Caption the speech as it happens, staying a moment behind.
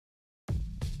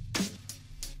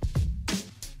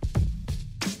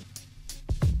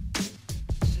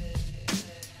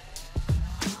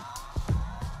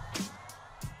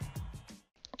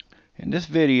this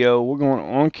video, we're going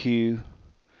to enqueue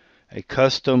a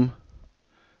custom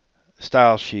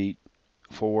style sheet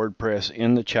for WordPress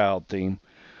in the child theme.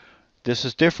 This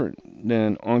is different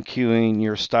than enqueuing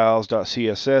your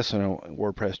styles.css in a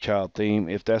WordPress child theme.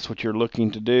 If that's what you're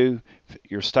looking to do,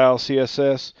 your style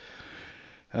CSS,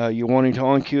 you're wanting to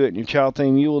enqueue it in your child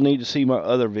theme, you will need to see my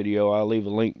other video. I'll leave a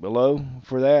link below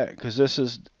for that, because this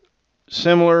is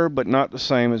similar but not the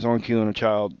same as enqueuing a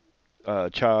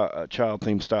child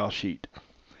theme style sheet.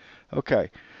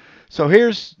 Okay, so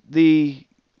here's the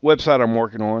website I'm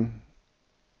working on,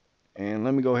 and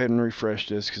let me go ahead and refresh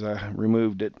this because I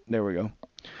removed it. There we go.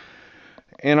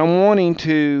 And I'm wanting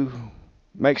to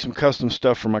make some custom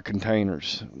stuff for my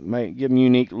containers, give them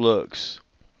unique looks,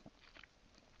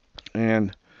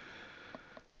 and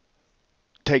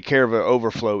take care of an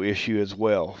overflow issue as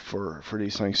well for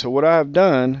these things. So what I've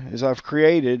done is I've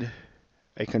created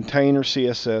a container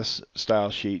CSS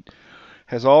style sheet.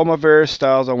 Has all my various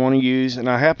styles I want to use, and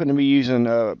I happen to be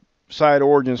using Site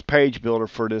Origins Page Builder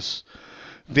for this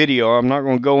video. I'm not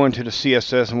going to go into the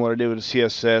CSS and what I did with the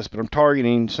CSS, but I'm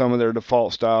targeting some of their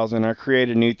default styles, and I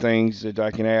created new things that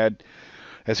I can add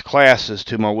as classes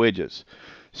to my widgets.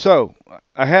 So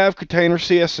I have container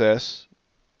CSS,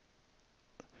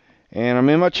 and I'm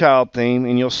in my child theme,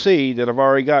 and you'll see that I've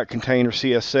already got container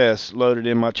CSS loaded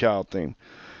in my child theme.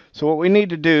 So what we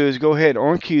need to do is go ahead and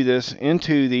enqueue this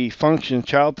into the function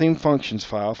child theme functions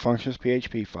file,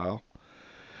 functions.php file,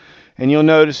 and you'll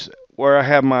notice where I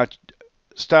have my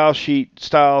style sheet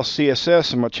style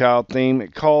CSS in my child theme,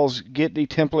 it calls get the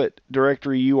template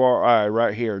directory URI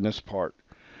right here in this part.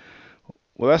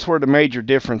 Well, that's where the major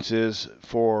difference is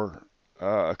for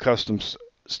a custom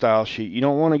style sheet. You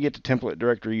don't want to get the template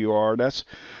directory URI. That's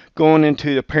going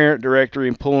into the parent directory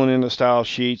and pulling in the style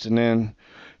sheets and then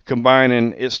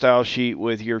combining its style sheet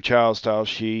with your child style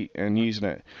sheet and using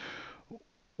it.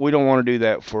 We don't want to do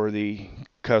that for the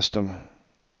custom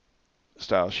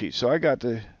style sheet. So I got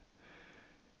it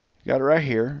right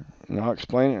here, and I'll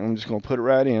explain it. I'm just going to put it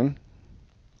right in.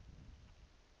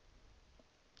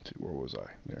 Let's see, where was I?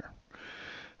 There.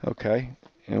 Okay,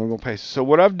 and we're going to paste it. So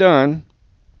what I've done,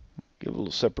 give a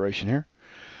little separation here,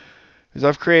 is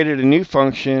I've created a new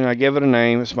function. I give it a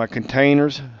name. It's my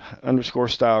containers underscore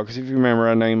style, because if you remember,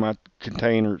 I named my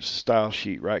containers style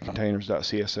sheet, right?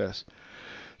 Containers.css.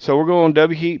 So we're going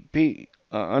WP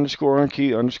underscore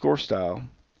enqueue underscore style,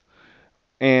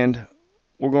 and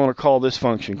we're going to call this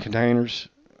function containers,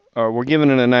 or we're giving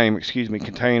it a name, excuse me,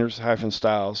 containers hyphen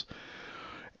styles.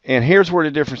 And here's where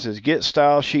the difference is: get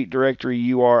style sheet directory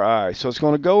URI. So it's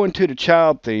going to go into the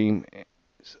child theme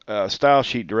style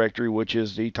sheet directory, which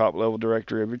is the top level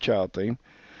directory of your child theme,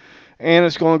 and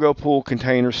it's going to go pull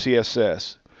container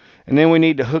CSS, and then we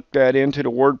need to hook that into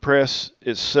the WordPress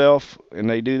itself, and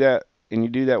they do that, and you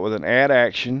do that with an add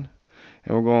action,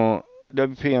 and we're going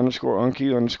WP underscore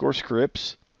enqueue underscore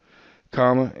scripts,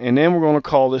 comma, and then we're going to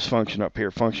call this function up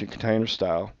here, function container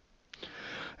style.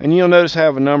 And you'll notice I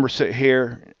have a number set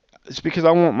here. It's because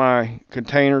I want my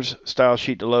containers style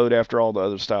sheet to load after all the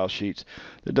other style sheets.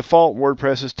 The default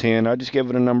WordPress is 10. I just give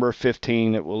it a number of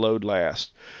 15 that will load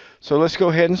last. So let's go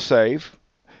ahead and save.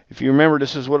 If you remember,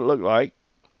 this is what it looked like.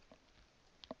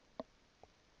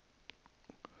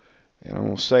 And I'm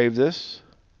going to save this.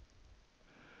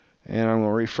 And I'm going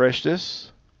to refresh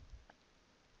this.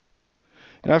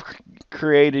 And I've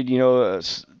created, a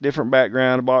different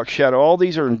background, a box shadow. All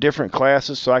these are in different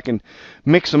classes, so I can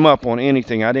mix them up on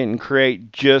anything. I didn't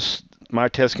create just my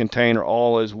test container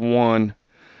all as one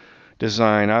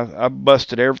design. I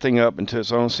busted everything up into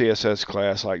its own CSS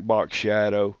class, like box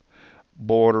shadow,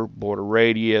 border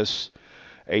radius,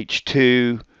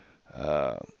 H2,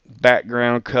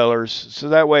 background colors. So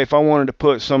that way, if I wanted to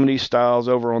put some of these styles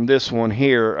over on this one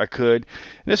here, I could.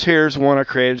 This here is one I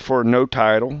created for no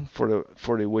title for the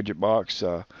widget box.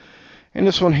 And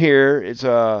this one here, it's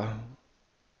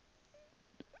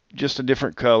just a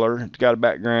different color. It's got a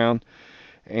background,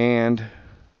 and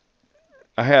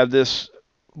I have this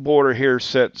border here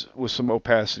set with some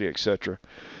opacity, etc.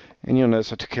 And you'll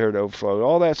notice I took care of the overflow.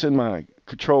 All that's in my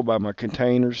controlled by my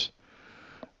containers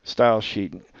style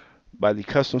sheet, by the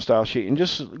custom style sheet. And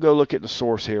just go look at the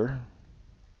source here.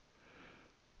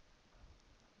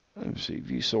 Let me see,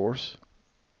 view source.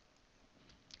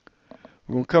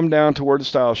 We're going to come down to where the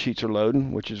style sheets are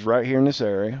loading, which is right here in this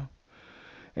area.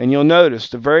 And you'll notice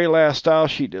the very last style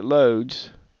sheet that loads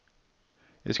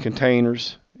is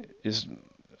containers. Is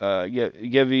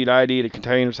give you an ID to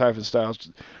containers hyphen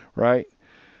styles, right?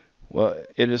 Well,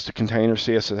 it is the container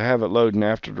CSS. I have it loading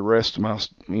after the rest of my,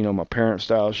 my parent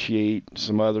style sheet,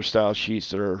 some other style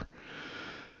sheets that are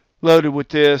loaded with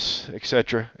this,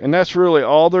 etc. And that's really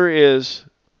all there is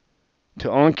to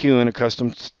enqueuing a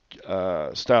custom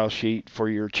style sheet for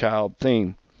your child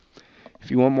theme. If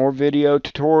you want more video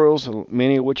tutorials,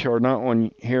 many of which are not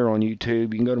on here on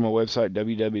YouTube, you can go to my website,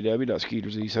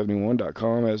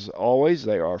 www.skeeterz71.com. As always,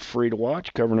 they are free to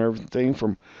watch, covering everything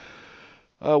from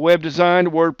web design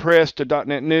to WordPress to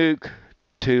 .NET Nuke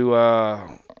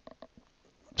to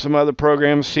some other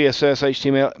programs, CSS,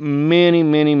 HTML,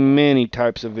 many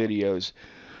types of videos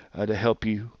to help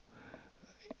you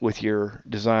with your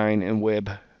design and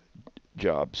web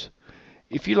jobs.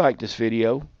 If you like this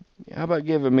video, how about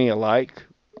giving me a like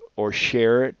or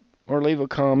share it or leave a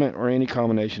comment or any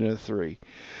combination of the three.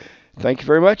 Thank you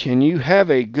very much, and you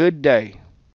have a good day.